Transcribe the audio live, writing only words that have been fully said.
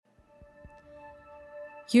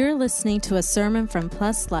You're listening to a sermon from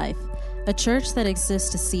Plus Life, a church that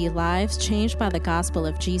exists to see lives changed by the gospel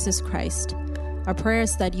of Jesus Christ. Our prayer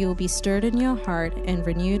is that you will be stirred in your heart and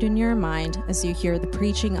renewed in your mind as you hear the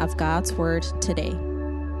preaching of God's word today.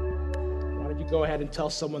 Why don't you go ahead and tell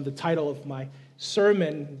someone the title of my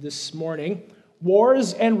sermon this morning,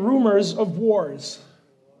 Wars and Rumors of Wars.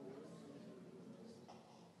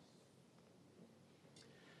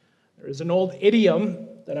 There is an old idiom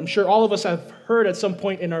that I'm sure all of us have heard at some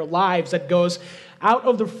point in our lives that goes out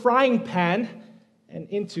of the frying pan and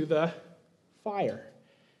into the fire.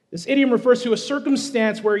 This idiom refers to a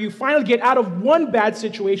circumstance where you finally get out of one bad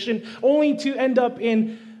situation only to end up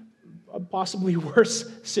in a possibly worse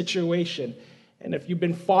situation. And if you've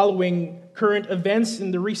been following current events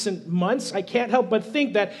in the recent months, I can't help but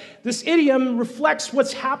think that this idiom reflects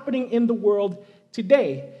what's happening in the world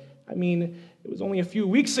today. I mean, it was only a few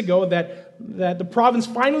weeks ago that the province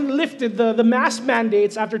finally lifted the mask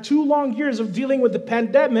mandates after 2 long years of dealing with the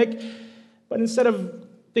pandemic. But instead of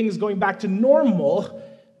things going back to normal,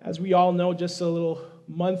 as we all know, just a little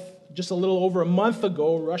over a month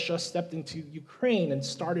ago, Russia stepped into Ukraine and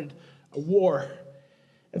started a war.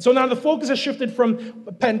 And so now the focus has shifted from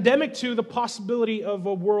a pandemic to the possibility of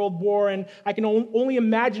a world war, and I can only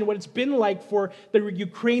imagine what it's been like for the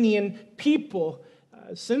Ukrainian people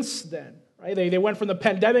since then. Right? They went from the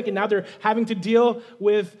pandemic, and now they're having to deal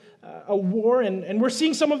with a war, and we're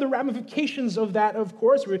seeing some of the ramifications of that, of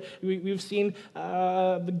course. We've seen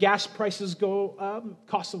the gas prices go up,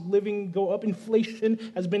 cost of living go up,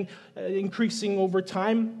 inflation has been increasing over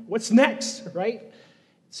time. What's next, right? It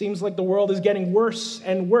seems like the world is getting worse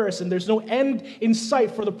and worse, and there's no end in sight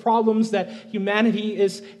for the problems that humanity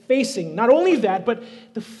is facing. Not only that, but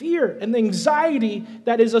the fear and the anxiety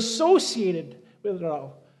that is associated with it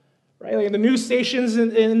all. Right? Like the news stations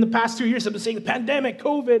in the past 2 years have been saying the pandemic,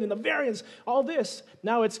 COVID, and the variants, all this.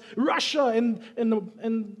 Now it's Russia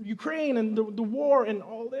and Ukraine and the war and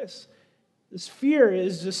all this. This fear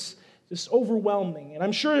is just overwhelming. And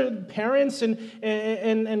I'm sure parents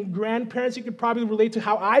and grandparents, you could probably relate to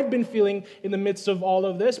how I've been feeling in the midst of all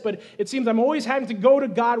of this. But it seems I'm always having to go to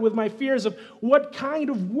God with my fears of what kind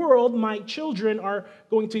of world my children are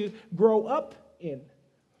going to grow up in.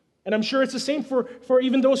 And I'm sure it's the same for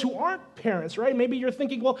even those who aren't parents, right? Maybe you're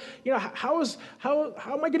thinking, well, you know, how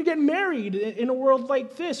am I going to get married in a world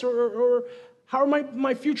like this? Or how are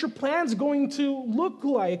my future plans going to look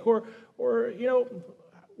like? Or you know,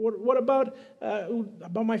 what about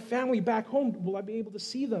my family back home? Will I be able to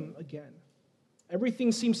see them again?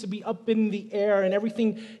 Everything seems to be up in the air, and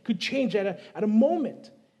everything could change at a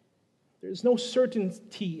moment. There's no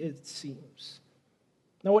certainty, it seems.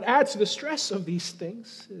 Now, what adds to the stress of these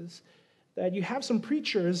things is that you have some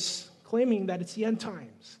preachers claiming that it's the end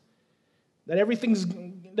times, that everything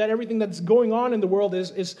that's going on in the world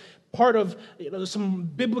is part of some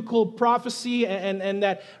biblical prophecy, and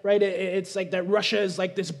that right, it's like that Russia is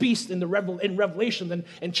like this beast in Revelation,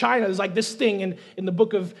 and China is like this thing in the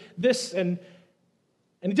book of this, and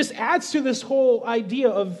it just adds to this whole idea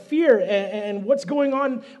of fear and what's going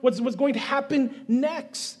on, what's going to happen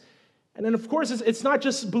next. And then, of course, it's not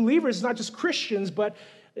just believers, it's not just Christians, but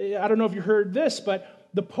I don't know if you heard this, but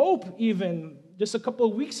the Pope even, just a couple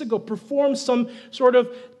of weeks ago, performed some sort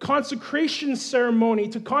of consecration ceremony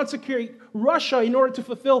to consecrate Russia in order to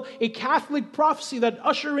fulfill a Catholic prophecy that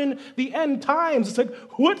usher in the end times. It's like,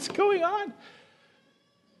 what's going on?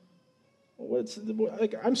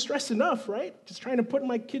 I'm stressed enough, right? Just trying to put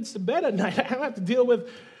my kids to bed at night. I don't have to deal with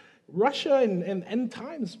Russia and end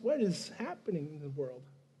times. What is happening in the world?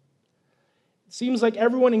 It seems like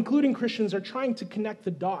everyone, including Christians, are trying to connect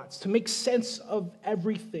the dots, to make sense of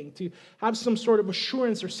everything, to have some sort of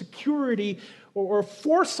assurance or security or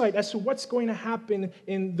foresight as to what's going to happen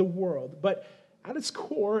in the world. But at its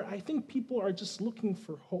core, I think people are just looking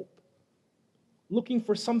for hope, looking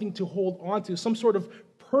for something to hold on to, some sort of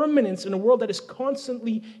permanence in a world that is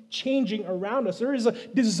constantly changing around us. There is a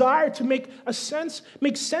desire to make sense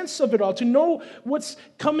of it all, to know what's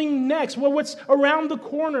coming next, what's around the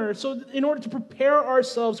corner, so in order to prepare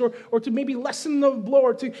ourselves or to maybe lessen the blow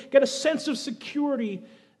or to get a sense of security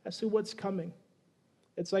as to what's coming.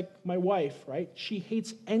 It's like my wife, right? She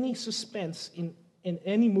hates any suspense in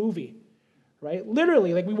any movie. Right?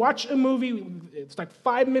 Literally, like we watch a movie, it's like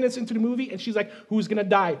 5 minutes into the movie, and she's like, who's going to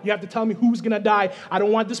die? You have to tell me who's going to die. I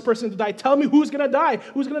don't want this person to die. Tell me who's going to die.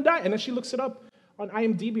 Who's going to die? And then she looks it up on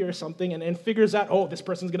IMDb or something and figures out, oh, this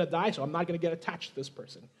person's going to die, so I'm not going to get attached to this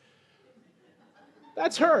person.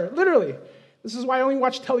 That's her, literally. This is why I only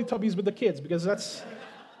watch Teletubbies with the kids, because it's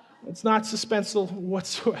not suspenseful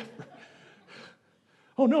whatsoever.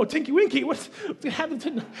 Oh no, Tinky Winky, what's happened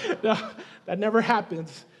to... No, that never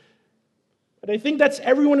happens. But I think that's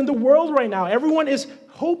everyone in the world right now. Everyone is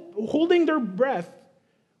holding their breath.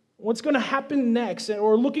 What's going to happen next?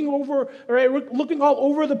 Or looking all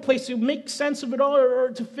over the place to make sense of it all,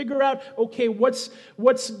 or to figure out, okay, what's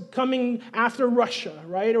coming after Russia,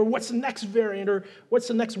 right? Or what's the next variant, or what's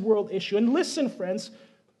the next world issue? And listen, friends,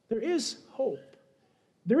 there is hope.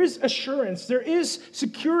 There is assurance. There is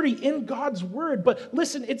security in God's word. But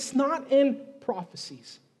listen, it's not in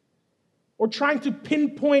prophecies or trying to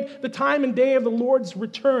pinpoint the time and day of the Lord's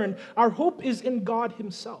return. Our hope is in God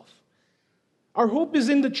himself. Our hope is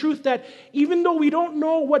in the truth that even though we don't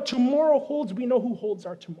know what tomorrow holds, we know who holds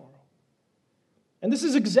our tomorrow. And this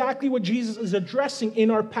is exactly what Jesus is addressing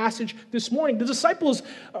in our passage this morning. The disciples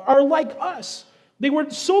are like us. They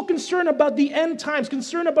were so concerned about the end times,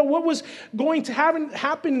 concerned about what was going to happen,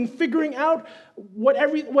 and figuring out what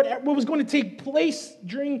was going to take place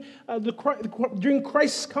during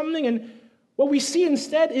Christ's coming. And what we see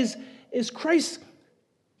instead is Christ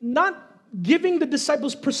not giving the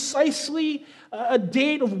disciples precisely a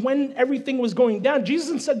date of when everything was going down.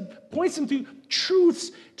 Jesus instead points them to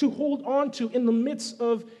truths to hold on to in the midst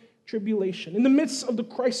of tribulation, in the midst of the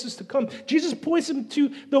crisis to come. Jesus points them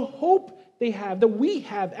to the hope they have, that we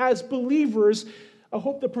have as believers, a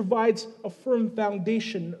hope that provides a firm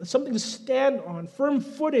foundation, something to stand on, firm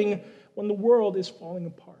footing when the world is falling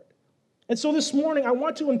apart. And so this morning, I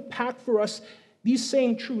want to unpack for us these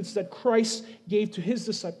same truths that Christ gave to his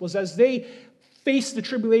disciples as they faced the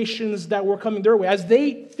tribulations that were coming their way, as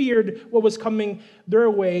they feared what was coming their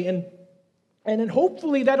way. And then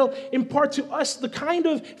hopefully that'll impart to us the kind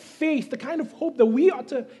of faith, the kind of hope that we ought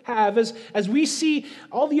to have as we see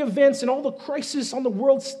all the events and all the crises on the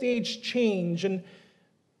world stage change, and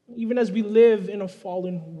even as we live in a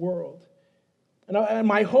fallen world. And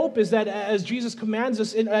my hope is that as Jesus commands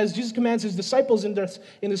us, as Jesus commands his disciples in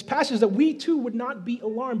this passage, that we too would not be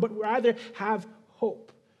alarmed, but rather have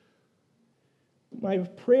hope. My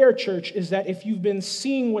prayer, church, is that if you've been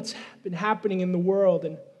seeing what's been happening in the world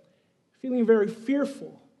and feeling very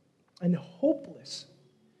fearful and hopeless,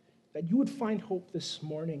 that you would find hope this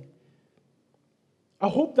morning. A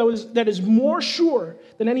hope that is more sure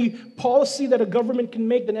than any policy that a government can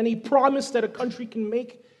make, than any promise that a country can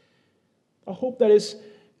make. A hope that is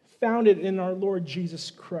founded in our Lord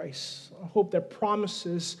Jesus Christ. A hope that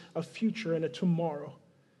promises a future and a tomorrow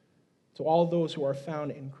to all those who are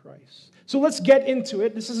found in Christ. So let's get into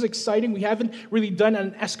it. This is exciting. We haven't really done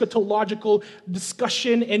an eschatological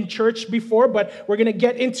discussion in church before, but we're going to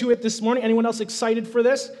get into it this morning. Anyone else excited for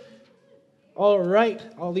this? All right.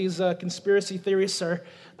 All these conspiracy theorists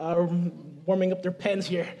are warming up their pens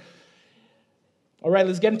here. All right,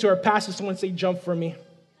 let's get into our passage. Someone say jump for me.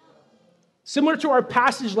 Similar to our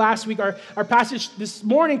passage last week, our passage this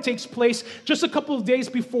morning takes place just a couple of days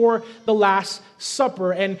before the Last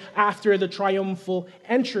Supper and after the triumphal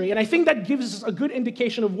entry. And I think that gives us a good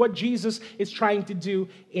indication of what Jesus is trying to do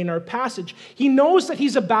in our passage. He knows that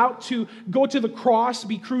he's about to go to the cross,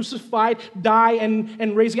 be crucified, die,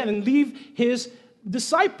 and raise again, and leave his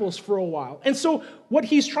disciples for a while. And so what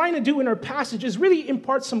he's trying to do in our passage is really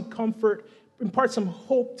impart some comfort, impart some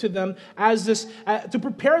hope to them to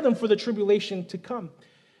prepare them for the tribulation to come.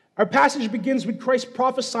 Our passage begins with Christ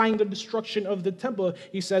prophesying the destruction of the temple.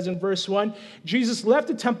 He says in verse 1, Jesus left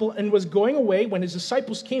the temple and was going away when his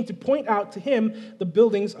disciples came to point out to him the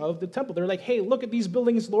buildings of the temple. They're like, hey, look at these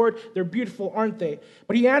buildings, Lord. They're beautiful, aren't they?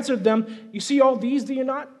 But he answered them, you see all these, do you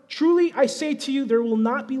not? Truly, I say to you, there will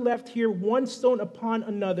not be left here one stone upon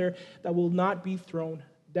another that will not be thrown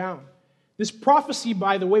down. This prophecy,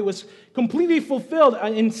 by the way, was completely fulfilled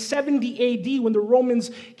in 70 AD when the Romans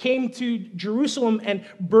came to Jerusalem and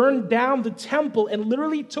burned down the temple and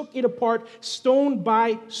literally took it apart stone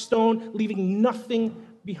by stone, leaving nothing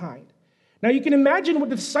behind. Now you can imagine what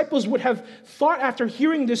the disciples would have thought after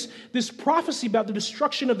hearing this prophecy about the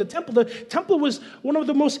destruction of the temple. The temple was one of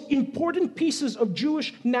the most important pieces of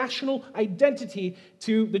Jewish national identity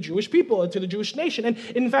to the Jewish people and to the Jewish nation. And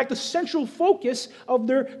in fact, the central focus of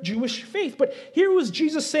their Jewish faith. But here was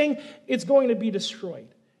Jesus saying it's going to be destroyed.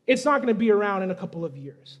 It's not going to be around in a couple of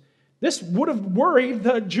years. This would have worried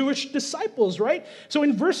the Jewish disciples, right? So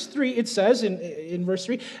in verse 3, it says, in verse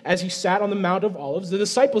 3, as he sat on the Mount of Olives, the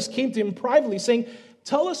disciples came to him privately, saying,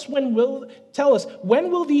 Tell us when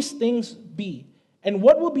will these things be? And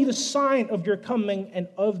what will be the sign of your coming and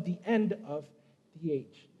of the end of the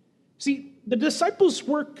age? See, the disciples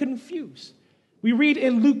were confused. We read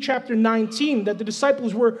in Luke chapter 19 that the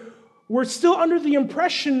disciples were still under the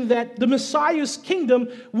impression that the Messiah's kingdom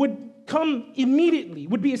would come immediately,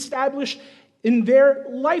 would be established in their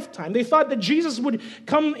lifetime. They thought that Jesus would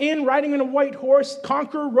come in riding on a white horse,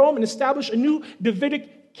 conquer Rome, and establish a new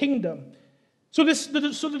Davidic kingdom. So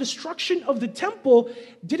the destruction of the temple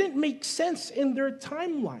didn't make sense in their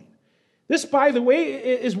timeline. This, by the way,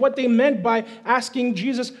 is what they meant by asking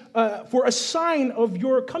Jesus for a sign of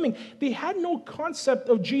your coming. They had no concept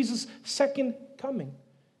of Jesus' second coming.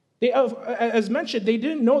 As mentioned, they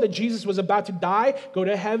didn't know that Jesus was about to die, go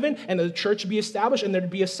to heaven, and the church be established, and there'd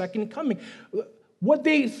be a second coming. What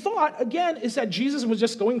they thought, again, is that Jesus was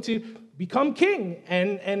just going to become king,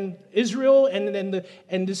 and Israel and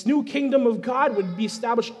this new kingdom of God would be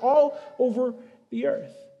established all over the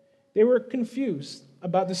earth. They were confused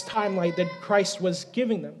about this timeline that Christ was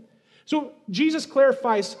giving them. So Jesus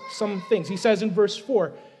clarifies some things. He says in verse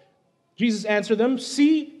 4, Jesus answered them,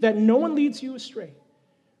 "See that no one leads you astray.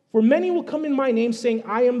 For many will come in my name, saying,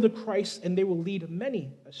 'I am the Christ,' and they will lead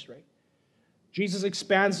many astray." Jesus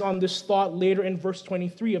expands on this thought later in verse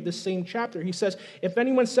 23 of this same chapter. He says, "If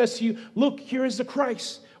anyone says to you, 'Look, here is the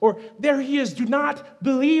Christ,' or 'There he is,' do not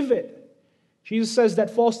believe it." Jesus says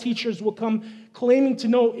that false teachers will come claiming to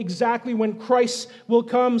know exactly when Christ will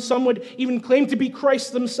come. Some would even claim to be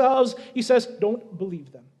Christ themselves. He says, don't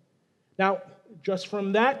believe them. Now, just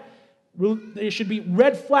from that, there should be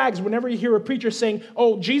red flags whenever you hear a preacher saying,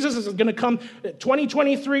 "Oh, Jesus is going to come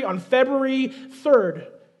 2023 on February 3rd,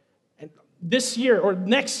 and this year or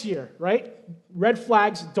next year," right? Red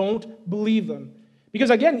flags, don't believe them.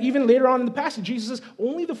 Because again, even later on in the passage, Jesus says,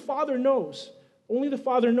 only the Father knows. Only the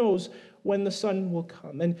Father knows when the Son will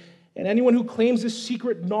come. And anyone who claims this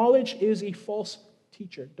secret knowledge is a false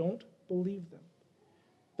teacher. Don't believe them.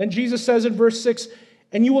 Then Jesus says in verse 6,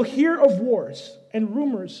 "And you will hear of wars and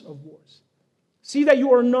rumors of wars. See that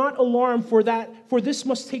you are not alarmed for this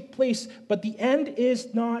must take place, but the end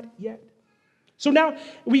is not yet." So now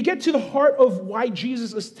we get to the heart of why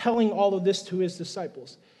Jesus is telling all of this to his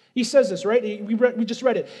disciples. He says this, right? We just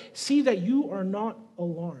read it. "See that you are not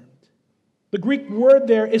alarmed." The Greek word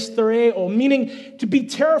there is thereo, meaning to be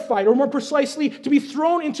terrified, or more precisely, to be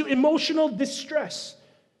thrown into emotional distress.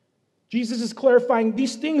 Jesus is clarifying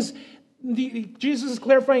these things. Jesus is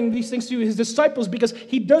clarifying these things to his disciples because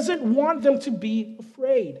he doesn't want them to be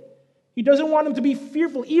afraid. He doesn't want them to be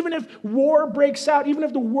fearful. Even if war breaks out, even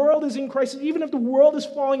if the world is in crisis, even if the world is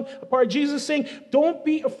falling apart, Jesus is saying, don't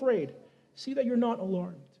be afraid. See that you're not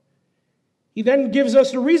alarmed. He then gives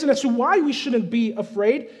us the reason as to why we shouldn't be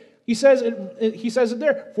afraid. He says it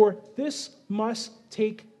there, "For this must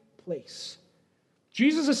take place."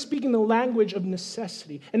 Jesus is speaking the language of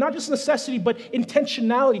necessity. And not just necessity, but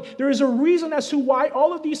intentionality. There is a reason as to why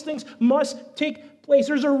all of these things must take place.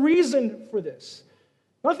 There's a reason for this.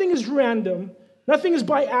 Nothing is random. Nothing is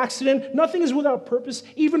by accident. Nothing is without purpose.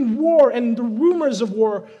 Even war and the rumors of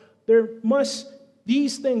war,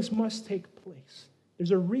 these things must take place.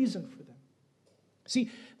 There's a reason for them. See,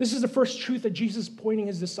 this is the first truth that Jesus is pointing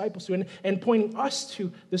his disciples to and pointing us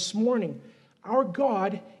to this morning. Our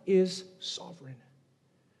God is sovereign.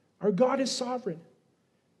 Our God is sovereign.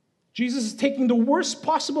 Jesus is taking the worst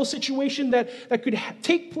possible situation that could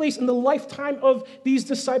take place in the lifetime of these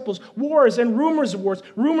disciples. Wars and rumors of wars.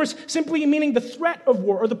 Rumors simply meaning the threat of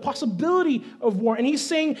war or the possibility of war. And he's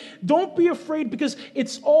saying, don't be afraid because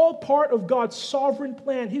it's all part of God's sovereign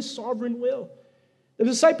plan, his sovereign will. The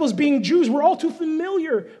disciples, being Jews, were all too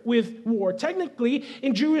familiar with war. Technically,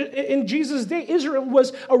 in Jesus' day, Israel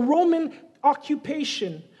was a Roman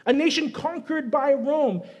occupation, a nation conquered by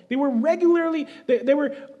Rome. There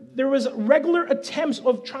was regular attempts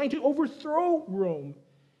of trying to overthrow Rome.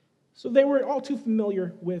 So they were all too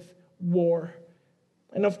familiar with war.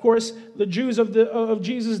 And of course, the Jews of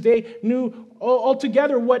Jesus' day knew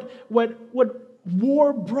altogether what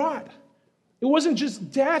war brought. It wasn't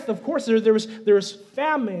just death. Of course, there was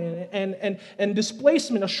famine and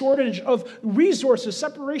displacement, a shortage of resources,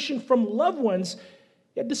 separation from loved ones.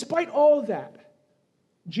 Yet despite all of that,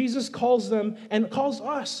 Jesus calls them and calls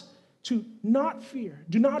us to not fear.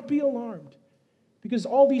 Do not be alarmed, because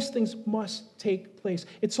all these things must take place.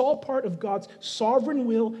 It's all part of God's sovereign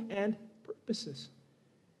will and purposes.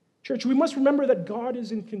 Church, we must remember that God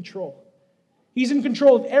is in control. He's in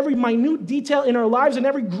control of every minute detail in our lives and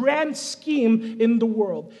every grand scheme in the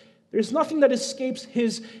world. There's nothing that escapes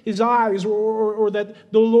his eyes or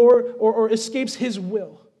that the Lord or escapes his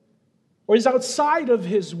will or is outside of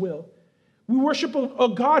his will. We worship a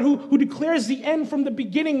God who declares the end from the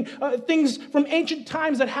beginning, things from ancient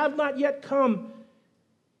times that have not yet come.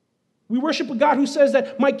 We worship a God who says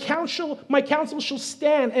that my counsel shall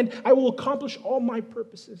stand and I will accomplish all my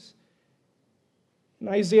purposes. In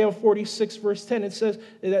Isaiah 46, verse 10, it says,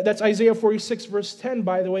 that's Isaiah 46, verse 10,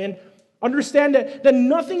 by the way, and Understand that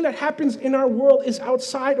nothing that happens in our world is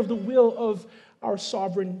outside of the will of our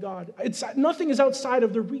sovereign God. Nothing is outside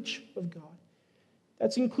of the reach of God.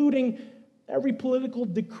 That's including every political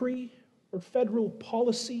decree or federal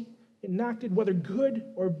policy enacted, whether good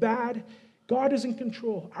or bad. God is in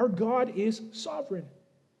control. Our God is sovereign.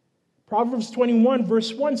 Proverbs 21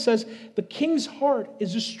 verse 1 says, "The king's heart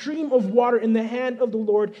is a stream of water in the hand of the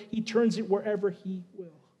Lord. He turns it wherever he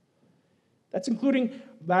will." That's including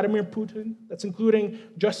Vladimir Putin. That's including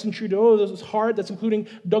Justin Trudeau's heart. That's including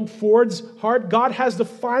Doug Ford's heart. God has the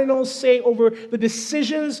final say over the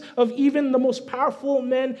decisions of even the most powerful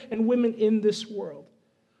men and women in this world.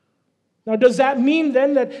 Now, does that mean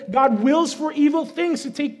then that God wills for evil things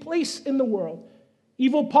to take place in the world?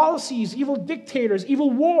 Evil policies, evil dictators,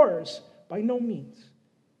 evil wars? By no means.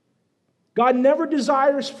 God never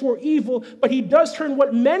desires for evil, but he does turn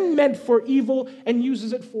what men meant for evil and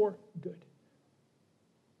uses it for good.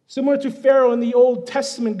 Similar to Pharaoh in the Old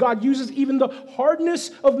Testament, God uses even the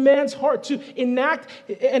hardness of man's heart to enact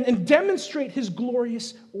and demonstrate his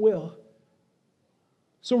glorious will.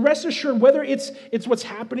 So rest assured, whether it's what's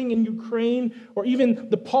happening in Ukraine or even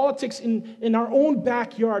the politics in our own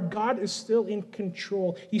backyard, God is still in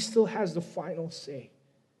control. He still has the final say.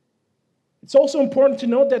 It's also important to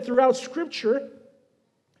note that throughout Scripture,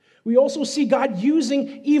 we also see God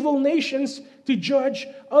using evil nations to judge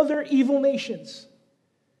other evil nations.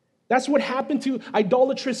 That's what happened to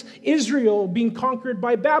idolatrous Israel being conquered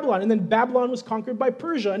by Babylon. And then Babylon was conquered by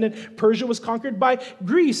Persia. And then Persia was conquered by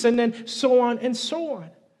Greece. And then so on and so on.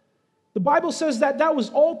 The Bible says that that was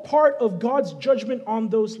all part of God's judgment on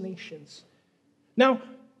those nations. Now,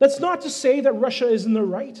 that's not to say that Russia is in the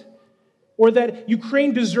right or that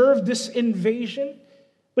Ukraine deserved this invasion,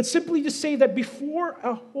 but simply to say that before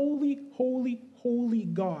a holy, holy, holy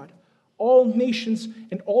God, all nations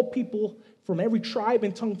and all people from every tribe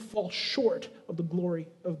and tongue fall short of the glory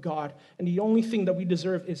of God. And the only thing that we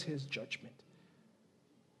deserve is his judgment.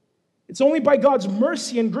 It's only by God's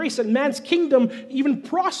mercy and grace that man's kingdom even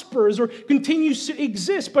prospers or continues to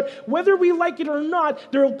exist. But whether we like it or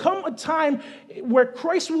not, there will come a time where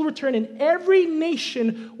Christ will return and every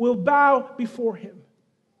nation will bow before him.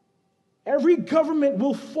 Every government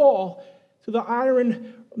will fall to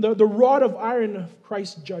the rod of iron of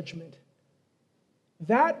Christ's judgment.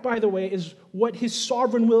 That, by the way, is what his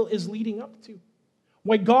sovereign will is leading up to.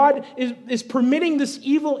 Why God is permitting this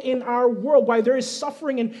evil in our world, why there is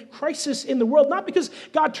suffering and crisis in the world, not because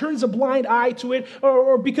God turns a blind eye to it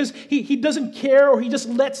or because he doesn't care or he just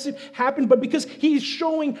lets it happen, but because he is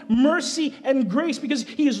showing mercy and grace, because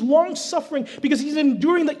he is long-suffering, because he's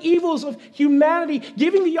enduring the evils of humanity,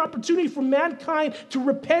 giving the opportunity for mankind to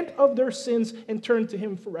repent of their sins and turn to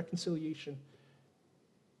him for reconciliation.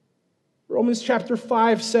 Romans chapter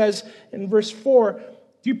 5 says in verse 4,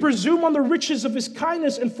 "Do you presume on the riches of his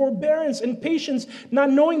kindness and forbearance and patience, not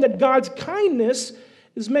knowing that God's kindness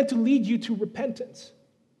is meant to lead you to repentance?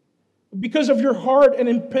 Because of your hard and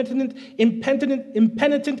impenitent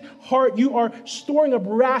heart, you are storing up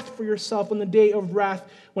wrath for yourself on the day of wrath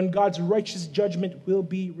when God's righteous judgment will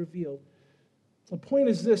be revealed." The point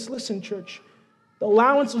is this, listen, church. The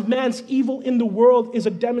allowance of man's evil in the world is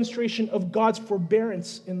a demonstration of God's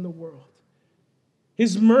forbearance in the world.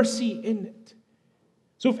 His mercy in it.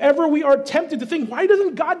 So if ever we are tempted to think, why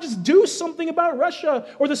doesn't God just do something about Russia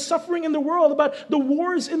or the suffering in the world, about the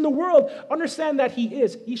wars in the world? Understand that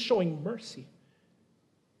He's showing mercy.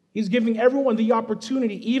 He's giving everyone the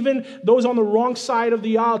opportunity, even those on the wrong side of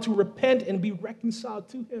the aisle, to repent and be reconciled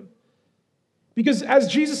to him. Because as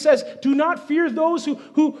Jesus says, do not fear those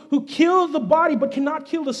who kill the body but cannot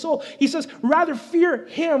kill the soul. He says, rather fear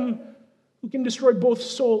him who can destroy both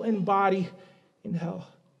soul and body in hell.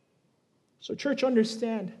 So church,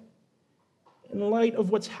 understand, in light of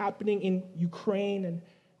what's happening in Ukraine and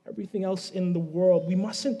everything else in the world, we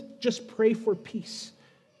mustn't just pray for peace,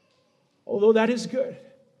 although that is good.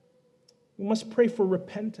 We must pray for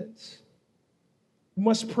repentance. We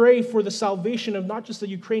must pray for the salvation of not just the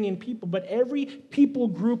Ukrainian people, but every people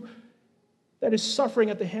group that is suffering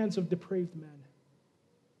at the hands of depraved men.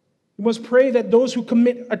 We must pray that those who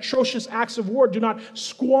commit atrocious acts of war do not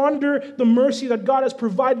squander the mercy that God has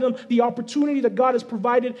provided them, the opportunity that God has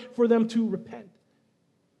provided for them to repent.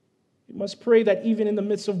 We must pray that even in the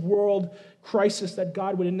midst of world crisis, that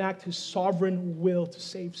God would enact his sovereign will to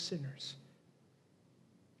save sinners.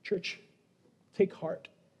 Church, take heart.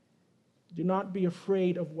 Do not be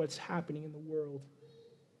afraid of what's happening in the world.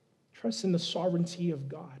 Trust in the sovereignty of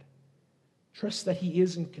God. Trust that he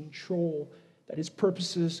is in control, that his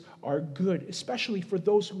purposes are good, especially for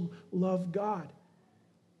those who love God.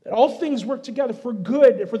 That all things work together for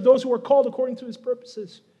good for those who are called according to his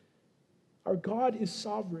purposes. Our God is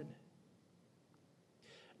sovereign.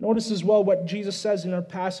 Notice as well what Jesus says in our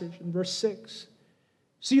passage in verse 6.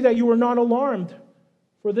 See that you are not alarmed,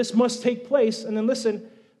 for this must take place. And then listen,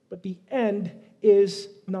 but the end is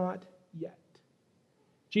not yet.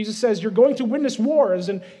 Jesus says you're going to witness wars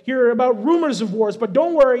and hear about rumors of wars, but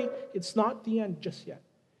don't worry, it's not the end just yet.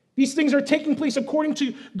 These things are taking place according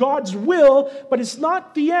to God's will, but it's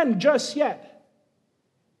not the end just yet.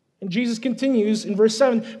 And Jesus continues in verse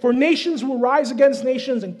 7, for nations will rise against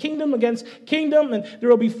nations and kingdom against kingdom, and there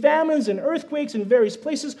will be famines and earthquakes in various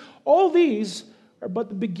places. All these are but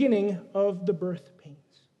the beginning of the birth pains.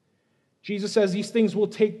 Jesus says these things will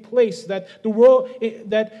take place, that the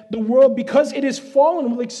world, because it is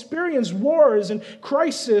fallen, will experience wars and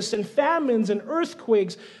crisis and famines and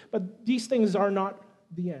earthquakes, but these things are not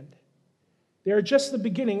the end. They are just the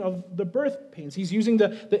beginning of the birth pains. He's using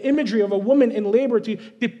the imagery of a woman in labor to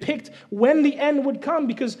depict when the end would come,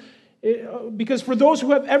 because for those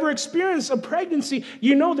who have ever experienced a pregnancy,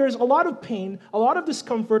 you know there's a lot of pain, a lot of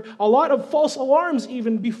discomfort, a lot of false alarms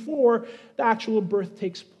even before the actual birth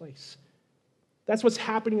takes place. That's what's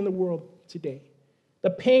happening in the world today. The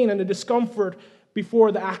pain and the discomfort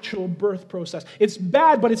before the actual birth process. It's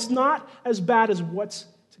bad, but it's not as bad as what's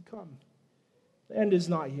to come. The end is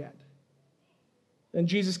not yet. Then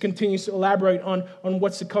Jesus continues to elaborate on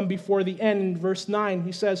what's to come before the end. In verse 9,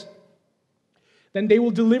 he says, then they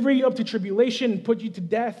will deliver you up to tribulation and put you to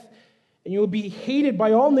death, and you will be hated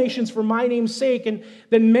by all nations for my name's sake, and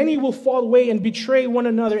then many will fall away and betray one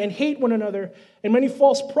another and hate one another, and many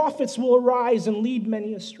false prophets will arise and lead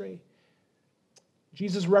many astray.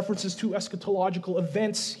 Jesus references two eschatological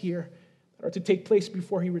events here that are to take place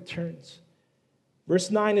before he returns.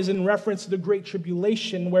 Verse 9 is in reference to the Great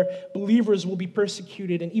Tribulation, where believers will be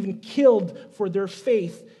persecuted and even killed for their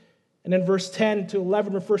faith. And then verse 10 to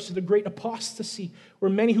 11 refers to the Great Apostasy, where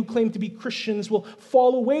many who claim to be Christians will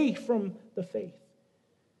fall away from the faith.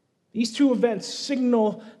 These two events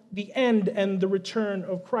signal the end and the return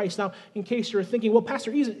of Christ. Now, in case you're thinking, well,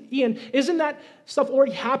 Pastor Ian, isn't that stuff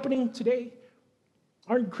already happening today?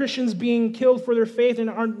 Aren't Christians being killed for their faith, and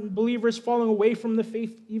aren't believers falling away from the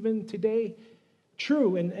faith even today?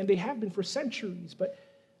 True, and they have been for centuries, but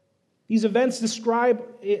these events described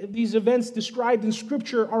in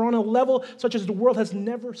Scripture are on a level such as the world has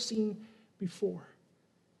never seen before.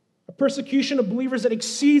 A persecution of believers that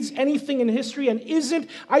exceeds anything in history and isn't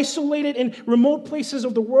isolated in remote places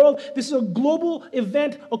of the world. This is a global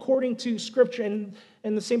event according to Scripture, and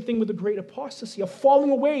the same thing with the Great Apostasy, a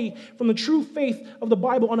falling away from the true faith of the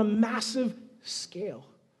Bible on a massive scale.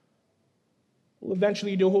 We'll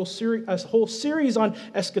eventually do a whole series on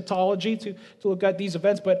eschatology to look at these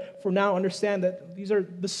events, but for now, understand that these are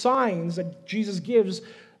the signs that Jesus gives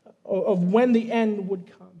of when the end would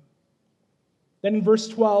come. Then in verse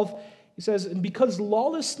 12, he says, and because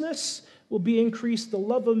lawlessness will be increased, the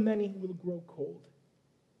love of many will grow cold.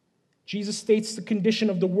 Jesus states the condition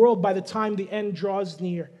of the world by the time the end draws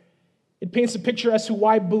near. It paints a picture as to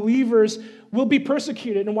why believers will be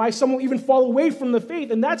persecuted and why some will even fall away from the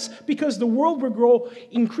faith. And that's because the world will grow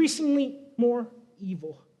increasingly more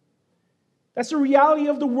evil. That's the reality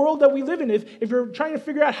of the world that we live in. If you're trying to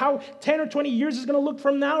figure out how 10 or 20 years is going to look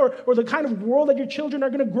from now, or the kind of world that your children are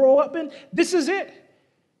going to grow up in, this is it.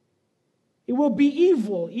 It will be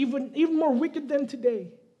evil, even more wicked than today.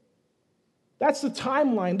 That's the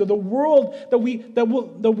timeline. The world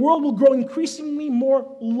will grow increasingly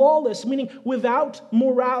more lawless, meaning without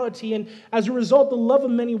morality, and as a result, the love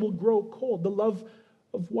of many will grow cold. The love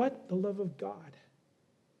of what? The love of God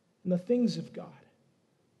and the things of God.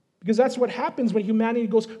 Because that's what happens when humanity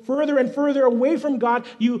goes further and further away from God.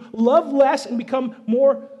 You love less and become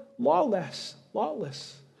more lawless.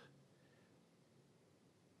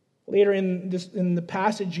 Later in the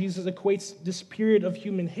passage, Jesus equates this period of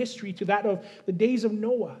human history to that of the days of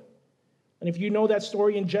Noah. And if you know that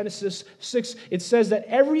story in Genesis 6, it says that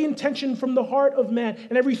every intention from the heart of man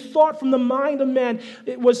and every thought from the mind of man,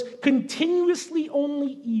 it was continuously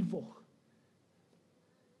only evil.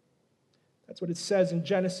 That's what it says in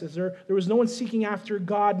Genesis. There was no one seeking after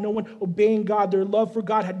God, no one obeying God. Their love for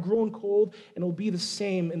God had grown cold, and it will be the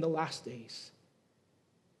same in the last days.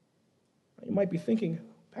 You might be thinking,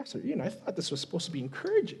 Pastor Ian, I thought this was supposed to be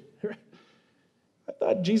encouraging. I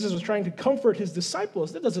thought Jesus was trying to comfort his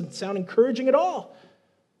disciples. That doesn't sound encouraging at all.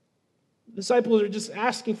 The disciples are just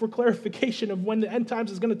asking for clarification of when the end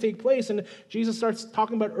times is going to take place, and Jesus starts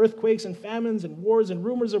talking about earthquakes and famines and wars and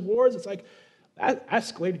rumors of wars. It's like, that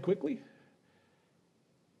escalated quickly.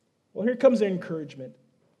 Well, here comes the encouragement.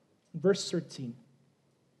 Verse 13.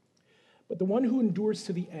 But the one who endures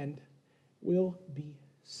to the end will be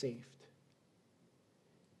saved.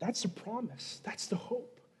 That's the promise. That's the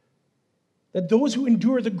hope. That those who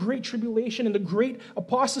endure the great tribulation and the great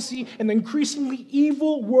apostasy and the increasingly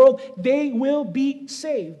evil world, they will be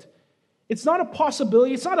saved. It's not a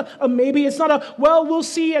possibility. It's not a maybe. It's not a, well, we'll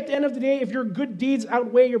see at the end of the day if your good deeds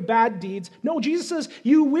outweigh your bad deeds. No, Jesus says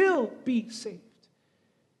you will be saved.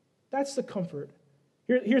 That's the comfort.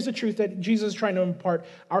 Here's the truth that Jesus is trying to impart.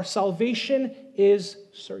 Our salvation is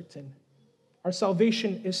certain. Our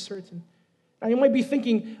salvation is certain. Now you might be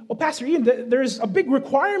thinking, well, Pastor Ian, there's a big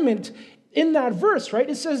requirement in that verse, right?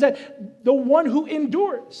 It says that the one who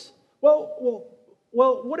endures. Well,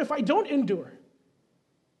 what if I don't endure?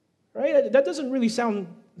 Right? That doesn't really sound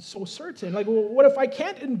so certain. Like, well, what if I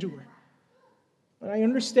can't endure? And I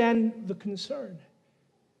understand the concern.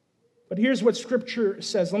 But here's what Scripture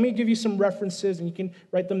says. Let me give you some references, and you can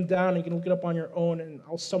write them down, and you can look it up on your own, and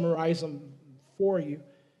I'll summarize them for you.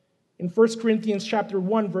 In 1 Corinthians chapter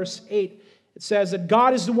 1, verse 8, it says that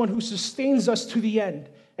God is the one who sustains us to the end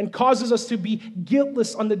and causes us to be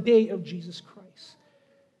guiltless on the day of Jesus Christ.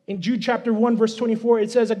 In Jude chapter 1, verse 24,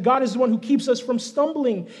 it says that God is the one who keeps us from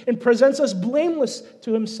stumbling and presents us blameless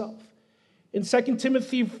to himself. In 2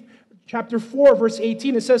 Timothy chapter 4, verse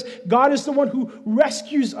 18, it says, God is the one who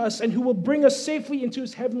rescues us and who will bring us safely into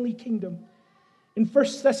his heavenly kingdom. In 1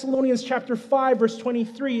 Thessalonians chapter 5, verse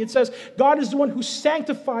 23, it says, God is the one who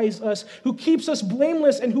sanctifies us, who keeps us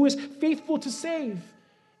blameless, and who is faithful to save.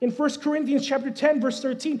 In 1 Corinthians chapter 10, verse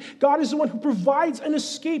 13, God is the one who provides an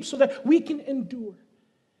escape so that we can endure.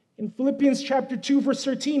 In Philippians chapter 2, verse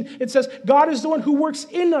 13, it says, God is the one who works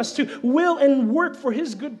in us to will and work for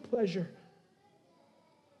his good pleasure.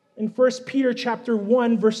 In 1 Peter chapter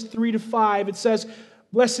 1, verse 3 to 5, it says,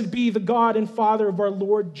 Blessed be the God and Father of our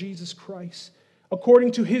Lord Jesus Christ.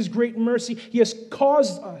 According to his great mercy, he has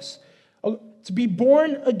caused us to be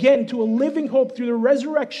born again to a living hope through the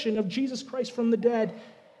resurrection of Jesus Christ from the dead,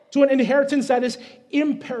 to an inheritance that is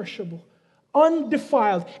imperishable,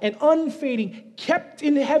 undefiled, and unfading, kept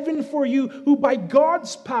in heaven for you, who by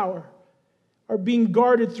God's power are being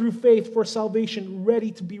guarded through faith for salvation,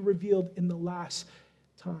 ready to be revealed in the last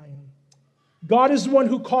time. God is the one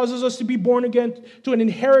who causes us to be born again to an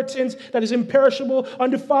inheritance that is imperishable,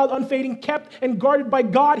 undefiled, unfading, kept and guarded by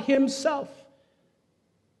God himself.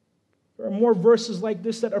 There are more verses like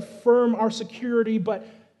this that affirm our security, but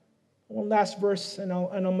one last verse and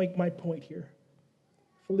I'll make my point here.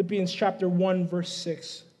 Philippians chapter 1, verse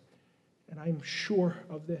 6. And I'm sure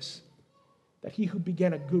of this, that he who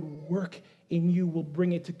began a good work in you will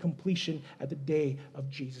bring it to completion at the day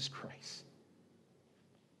of Jesus Christ.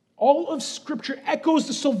 All of Scripture echoes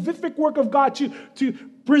the salvific work of God to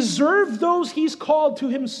preserve those he's called to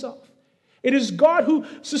himself. It is God who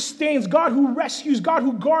sustains, God who rescues, God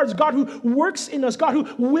who guards, God who works in us, God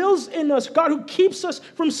who wills in us, God who keeps us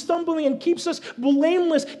from stumbling and keeps us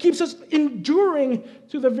blameless, keeps us enduring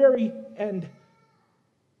to the very end.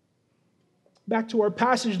 Back to our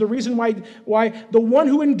passage, the reason why the one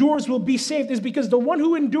who endures will be saved is because the one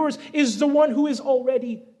who endures is the one who is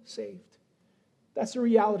already saved. That's the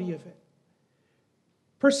reality of it.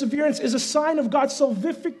 Perseverance is a sign of God's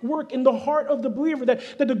salvific work in the heart of the believer,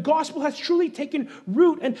 that the gospel has truly taken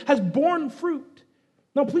root and has borne fruit.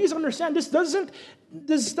 Now, please understand, this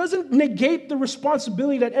doesn't negate the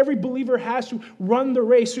responsibility that every believer has to run the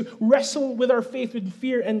race, to wrestle with our faith with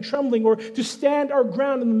fear and trembling, or to stand our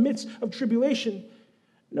ground in the midst of tribulation.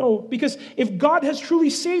 No, because if God has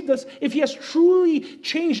truly saved us, if he has truly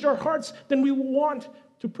changed our hearts, then we will want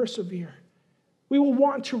to persevere. We will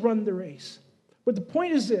want to run the race. But the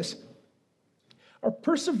point is this: our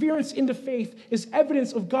perseverance in the faith is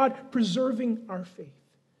evidence of God preserving our faith.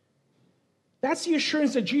 That's the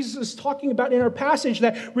assurance that Jesus is talking about in our passage,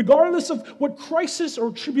 that regardless of what crisis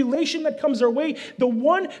or tribulation that comes our way, the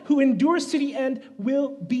one who endures to the end will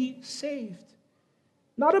be saved.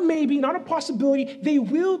 Not a maybe, not a possibility, they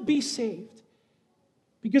will be saved.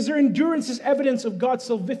 Because their endurance is evidence of God's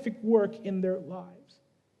salvific work in their lives.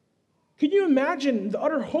 Can you imagine the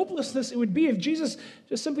utter hopelessness it would be if Jesus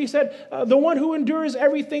just simply said, the one who endures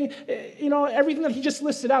everything, everything that he just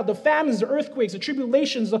listed out, the famines, the earthquakes, the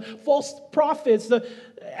tribulations, the false prophets,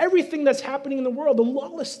 everything that's happening in the world, the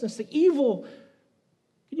lawlessness, the evil.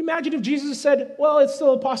 Can you imagine if Jesus said, well, it's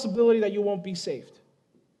still a possibility that you won't be saved?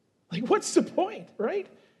 Like, what's the point, right?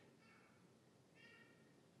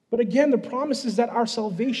 But again, the promise is that our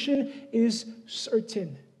salvation is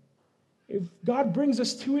certain. If God brings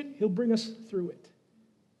us to it, he'll bring us through it.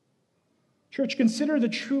 Church, consider the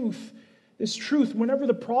truth, this truth, whenever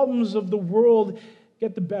the problems of the world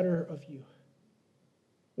get the better of you.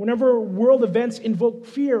 Whenever world events invoke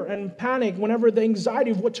fear and panic, whenever the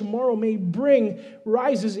anxiety of what tomorrow may bring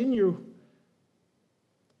rises in you.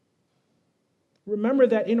 Remember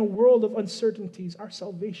that in a world of uncertainties, our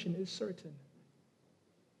salvation is certain.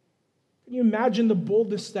 Can you imagine the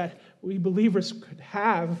boldness that we believers could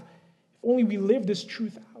have if only we lived this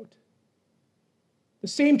truth out? The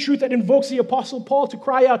same truth that invokes the Apostle Paul to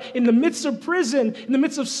cry out in the midst of prison, in the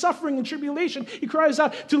midst of suffering and tribulation. He cries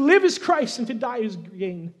out, to live is Christ and to die is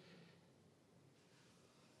gain.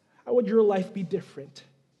 How would your life be different?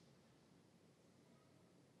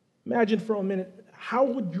 Imagine for a minute, how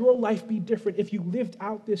would your life be different if you lived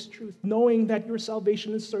out this truth, knowing that your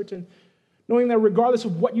salvation is certain, knowing that regardless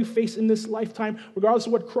of what you face in this lifetime, regardless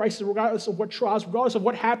of what crisis, regardless of what trials, regardless of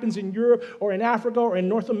what happens in Europe or in Africa or in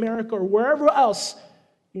North America or wherever else,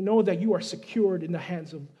 you know that you are secured in the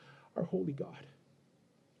hands of our holy God.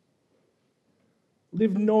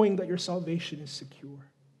 Live knowing that your salvation is secure.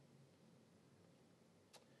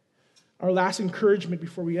 Our last encouragement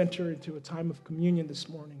before we enter into a time of communion this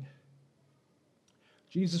morning.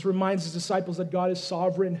 Jesus reminds his disciples that God is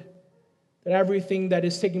sovereign, that everything that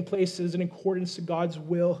is taking place is in accordance to God's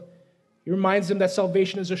will. He reminds them that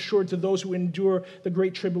salvation is assured to those who endure the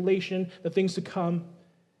great tribulation, the things to come.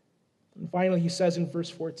 And finally, he says in verse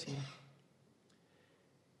 14,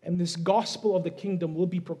 and this gospel of the kingdom will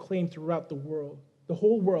be proclaimed throughout the world, the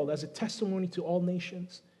whole world, as a testimony to all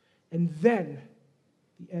nations, and then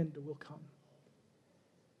the end will come.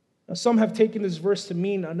 Now, some have taken this verse to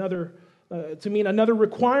mean another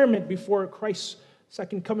requirement before Christ's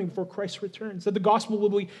second coming, before Christ returns, that the gospel will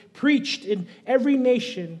be preached in every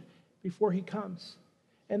nation before he comes.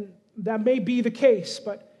 And that may be the case,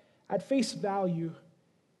 but at face value,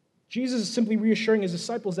 Jesus is simply reassuring his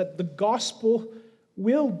disciples that the gospel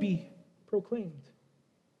will be proclaimed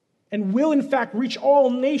and will in fact reach all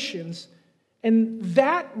nations. And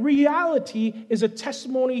that reality is a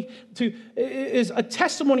testimony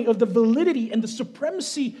of the validity and the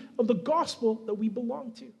supremacy of the gospel that we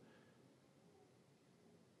belong to.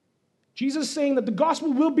 Jesus is saying that the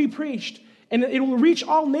gospel will be preached and it will reach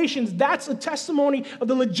all nations. That's a testimony of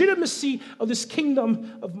the legitimacy of this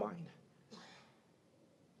kingdom of mine.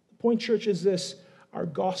 The point, church, is this: our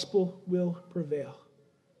gospel will prevail.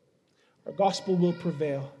 Our gospel will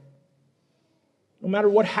prevail. No matter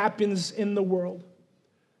what happens in the world,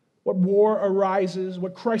 what war arises,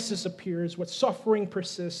 what crisis appears, what suffering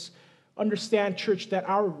persists, understand, church, that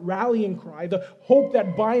our rallying cry, the hope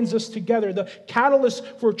that binds us together, the catalyst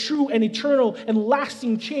for true and eternal and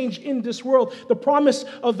lasting change in this world, the promise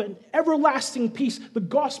of an everlasting peace, the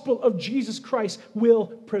gospel of Jesus Christ will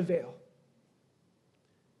prevail.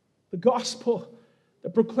 The gospel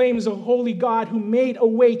that proclaims a holy God who made a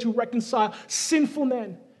way to reconcile sinful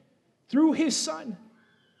men through his Son,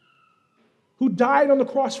 who died on the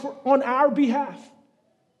cross on our behalf,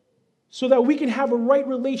 so that we can have a right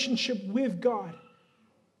relationship with God,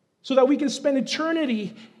 so that we can spend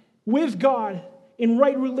eternity with God in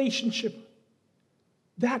right relationship.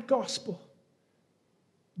 That gospel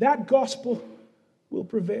will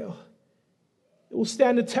prevail. It will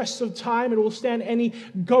stand the test of time. It will stand any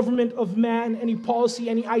government of man, any policy,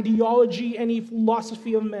 any ideology, any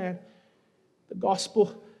philosophy of man. The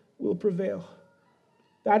gospel will prevail.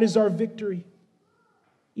 That is our victory.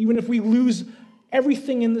 Even if we lose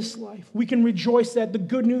everything in this life, we can rejoice that the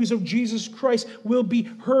good news of Jesus Christ will be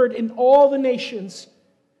heard in all the nations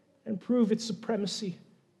and prove its supremacy.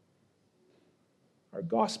 Our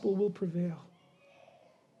gospel will prevail.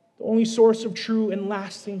 The only source of true and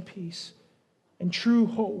lasting peace and true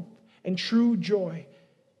hope and true joy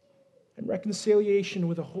and reconciliation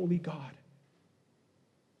with a holy God.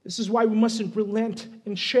 This is why we mustn't relent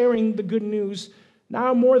in sharing the good news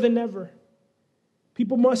now more than ever.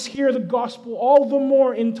 People must hear the gospel all the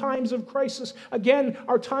more in times of crisis. Again,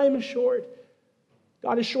 our time is short.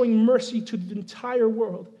 God is showing mercy to the entire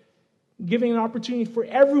world, giving an opportunity for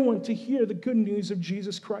everyone to hear the good news of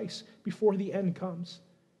Jesus Christ before the end comes.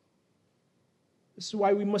 This is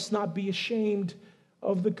why we must not be ashamed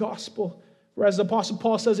of the gospel. For as the Apostle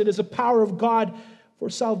Paul says, it is a power of God for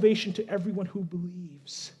salvation to everyone who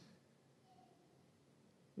believes.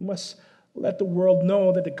 We must let the world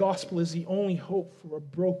know that the gospel is the only hope for a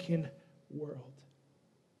broken world.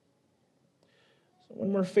 So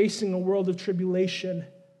when we're facing a world of tribulation,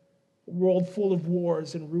 a world full of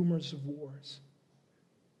wars and rumors of wars,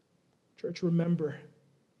 church, remember,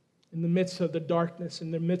 in the midst of the darkness, in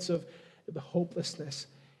the midst of the hopelessness,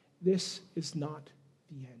 this is not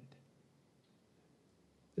the end.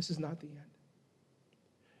 This is not the end.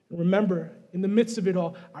 And remember, in the midst of it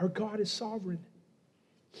all, our God is sovereign.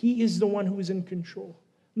 He is the one who is in control.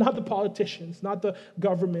 Not the politicians, not the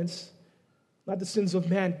governments, not the sins of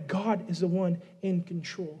man. God is the one in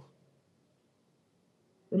control.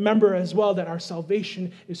 Remember as well that our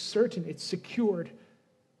salvation is certain, it's secured.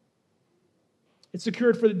 It's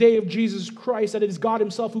secured for the day of Jesus Christ, that it is God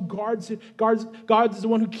himself who guards it. God is the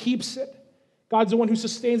one who keeps it. God's the one who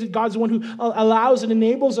sustains it. God's the one who allows and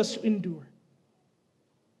enables us to endure.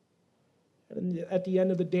 And at the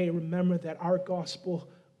end of the day, remember that our gospel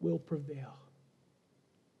will prevail.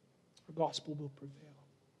 Our gospel will prevail.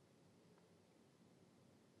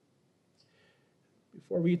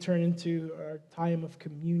 Before we turn into our time of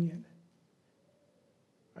communion,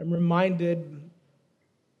 I'm reminded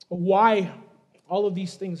of why all of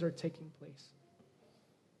these things are taking place.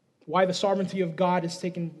 Why the sovereignty of God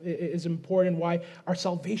is important, why our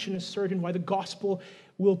salvation is certain, why the gospel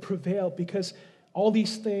will prevail, because all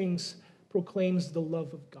these things proclaims the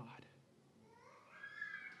love of God.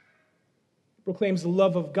 It proclaims the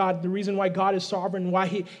love of God. The reason why God is sovereign, why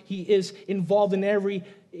he is involved in every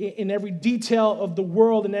detail of the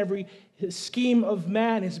world and every scheme of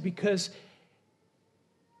man, is because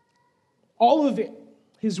all of it,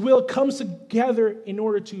 his will, comes together in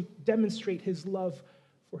order to demonstrate his love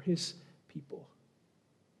for his people.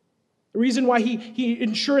 The reason why he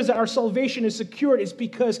ensures that our salvation is secured is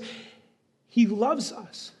because he loves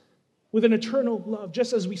us with an eternal love,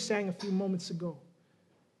 just as we sang a few moments ago.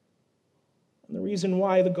 And the reason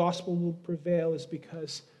why the gospel will prevail is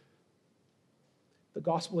because the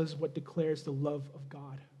gospel is what declares the love of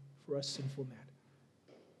God for us sinful men.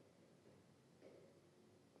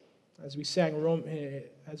 As we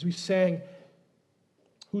sang,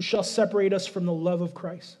 who shall separate us from the love of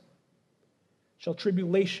Christ? Shall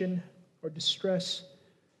tribulation or distress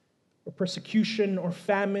or persecution or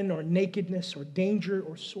famine or nakedness or danger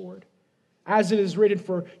or sword? As it is written,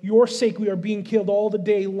 for your sake we are being killed all the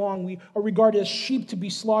day long. We are regarded as sheep to be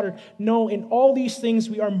slaughtered. No, in all these things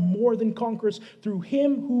we are more than conquerors through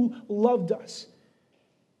him who loved us.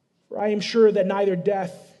 For I am sure that neither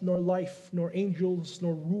death, nor life, nor angels,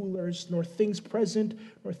 nor rulers, nor things present,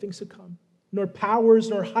 nor things to come, nor powers,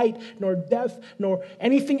 nor height, nor depth, nor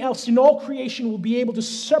anything else in all creation will be able to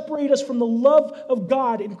separate us from the love of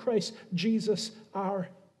God in Christ Jesus our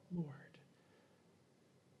Lord.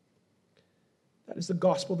 That is the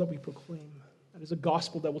gospel that we proclaim. That is a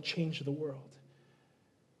gospel that will change the world.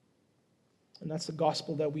 And that's the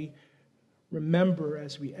gospel that we remember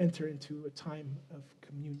as we enter into a time of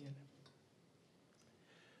communion.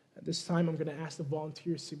 At this time, I'm going to ask the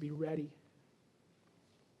volunteers to be ready.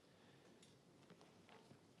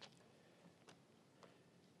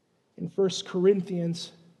 In 1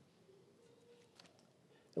 Corinthians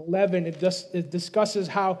 11, it discusses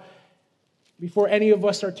how before any of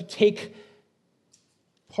us are to take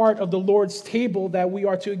part of the Lord's table, that we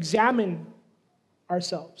are to examine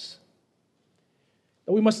ourselves.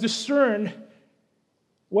 That we must discern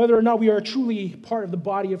whether or not we are truly part of the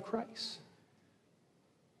body of Christ.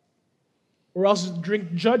 Or else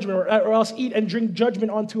drink judgment, or else eat and drink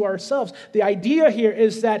judgment onto ourselves. The idea here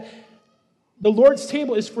is that the Lord's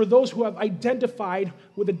table is for those who have identified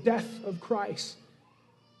with the death of Christ,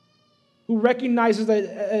 who recognizes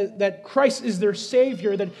that Christ is their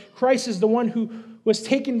Savior, that Christ is the one who has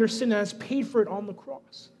taken their sin and has paid for it on the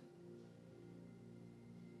cross.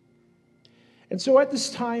 And so at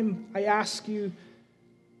this time, I ask you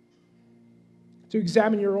to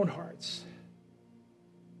examine your own hearts.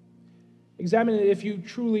 Examine it if you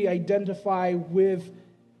truly identify with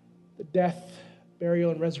the death,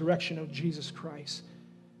 burial, and resurrection of Jesus Christ.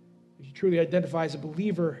 If you truly identify as a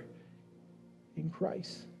believer in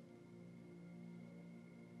Christ.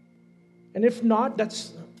 And if not,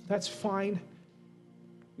 that's fine.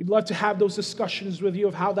 We'd love to have those discussions with you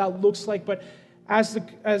of how that looks like, but as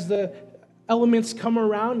the elements come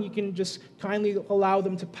around, you can just kindly allow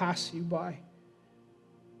them to pass you by.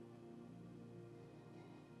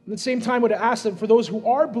 At the same time, I would ask them, for those who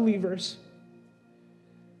are believers,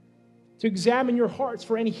 to examine your hearts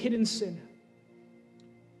for any hidden sin.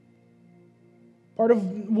 Part of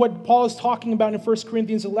what Paul is talking about in 1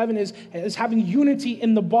 Corinthians 11 is having unity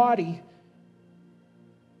in the body.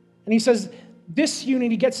 And he says this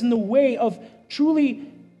unity gets in the way of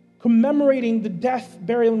truly commemorating the death,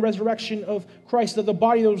 burial, and resurrection of Christ, of the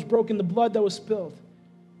body that was broken, the blood that was spilled.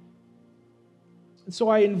 And so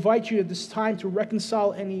I invite you at this time to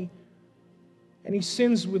reconcile any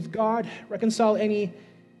sins with God, reconcile any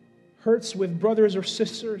hurts with brothers or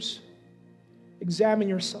sisters. Examine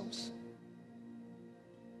yourselves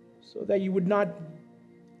so that you would not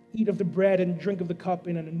eat of the bread and drink of the cup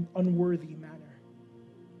in an unworthy manner.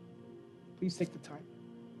 Please take the time.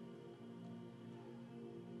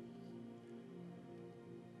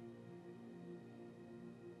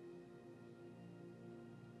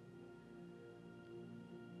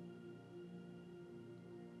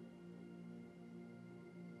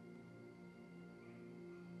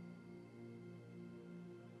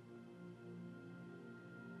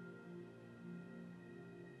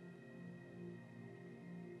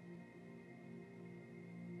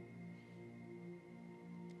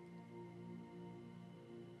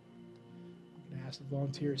 ask the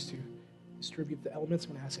volunteers to distribute the elements.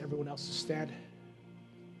 I'm going to ask everyone else to stand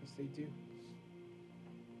as they do.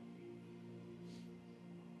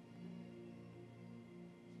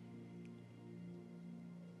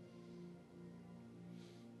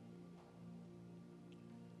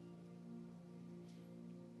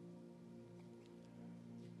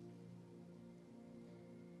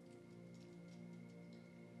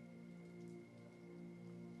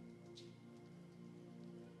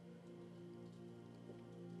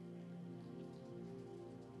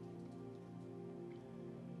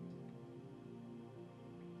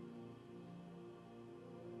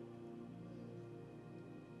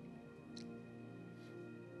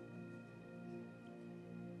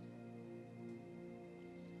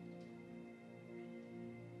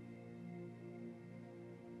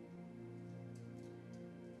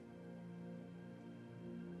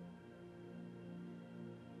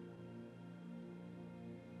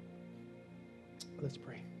 Let's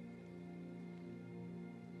pray.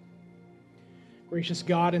 Gracious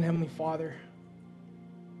God and Heavenly Father,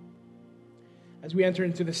 as we enter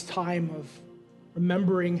into this time of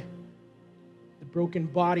remembering the broken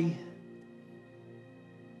body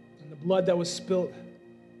and the blood that was spilled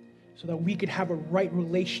so that we could have a right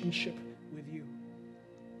relationship with you,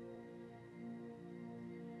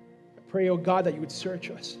 I pray, oh God, that you would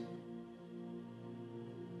search us.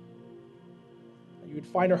 You would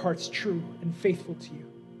find our hearts true and faithful to you.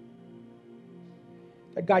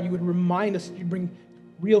 That God, you would remind us, that you bring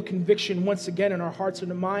real conviction once again in our hearts and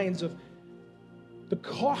the minds of the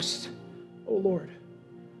cost, oh Lord,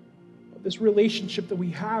 of this relationship that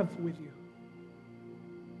we have with you.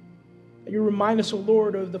 That you remind us, oh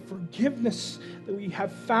Lord, of the forgiveness that we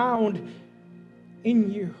have found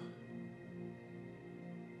in you.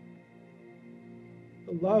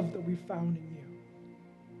 The love that we found in you.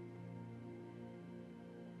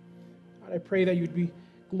 I pray that you'd be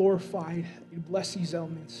glorified, that you'd bless these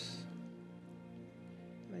elements,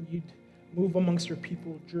 and that you'd move amongst your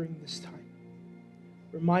people during this time.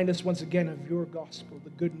 Remind us once again of your gospel,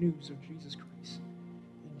 the good news of Jesus Christ.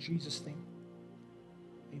 In Jesus' name,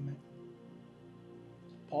 amen.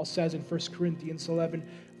 Paul says in 1 Corinthians 11,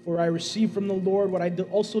 "For I received from the Lord what I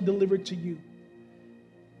also delivered to you.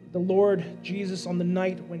 The Lord Jesus, on the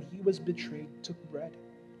night when he was betrayed, took bread.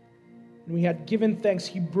 And we had given thanks,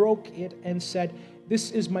 he broke it and said,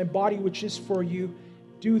 'This is my body which is for you.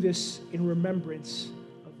 Do this in remembrance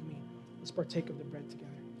of me.'" Let's partake of the bread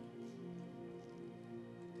together.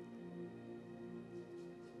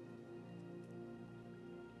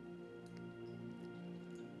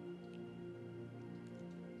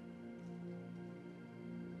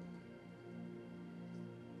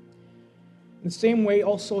 In the same way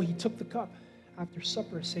also he took the cup after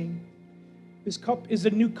supper, saying, "This cup is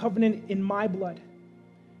the new covenant in my blood.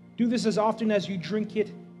 Do this as often as you drink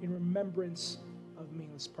it in remembrance of me."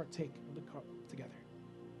 Let's partake of the cup together.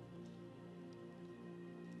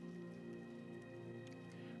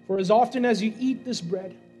 "For as often as you eat this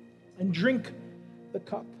bread and drink the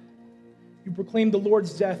cup, you proclaim the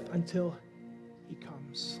Lord's death until he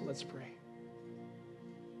comes." Let's pray.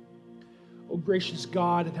 Oh, gracious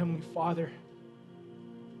God and Heavenly Father,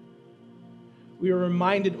 we are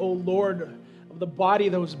reminded, oh Lord, of the body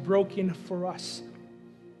that was broken for us.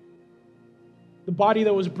 The body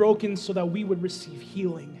that was broken so that we would receive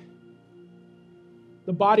healing.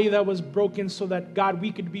 The body that was broken so that, God,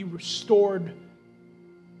 we could be restored,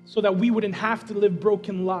 so that we wouldn't have to live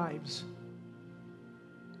broken lives.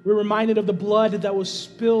 We're reminded of the blood that was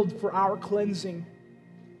spilled for our cleansing,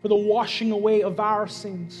 for the washing away of our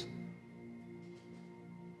sins.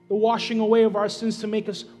 The washing away of our sins to make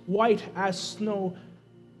us white as snow,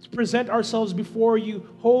 to present ourselves before you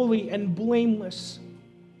holy and blameless,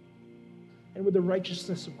 and with the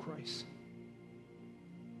righteousness of Christ.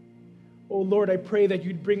 Oh Lord, I pray that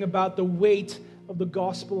you'd bring about the weight of the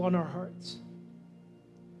gospel on our hearts,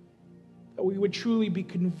 that we would truly be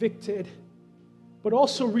convicted, but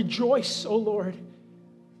also rejoice, oh Lord,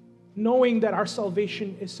 knowing that our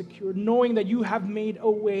salvation is secure, knowing that you have made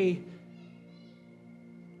a way,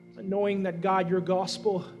 and knowing that, God, your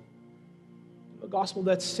gospel, the gospel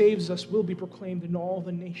that saves us, will be proclaimed in all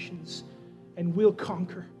the nations and will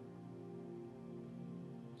conquer.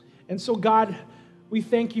 And so, God, we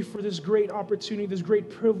thank you for this great opportunity, this great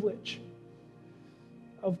privilege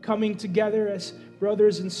of coming together as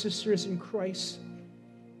brothers and sisters in Christ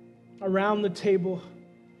around the table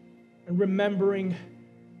and remembering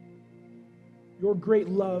your great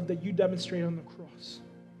love that you demonstrate on the cross.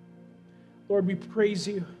 Lord, we praise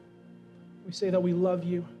you. We say that we love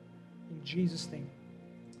you. In Jesus' name,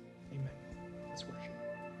 amen. Let's worship.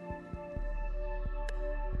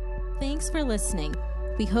 Thanks for listening.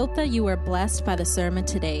 We hope that you were blessed by the sermon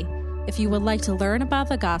today. If you would like to learn about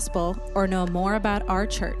the gospel or know more about our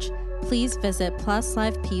church, please visit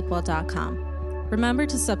pluslifepeople.com. Remember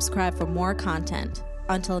to subscribe for more content.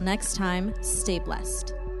 Until next time, stay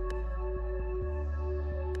blessed.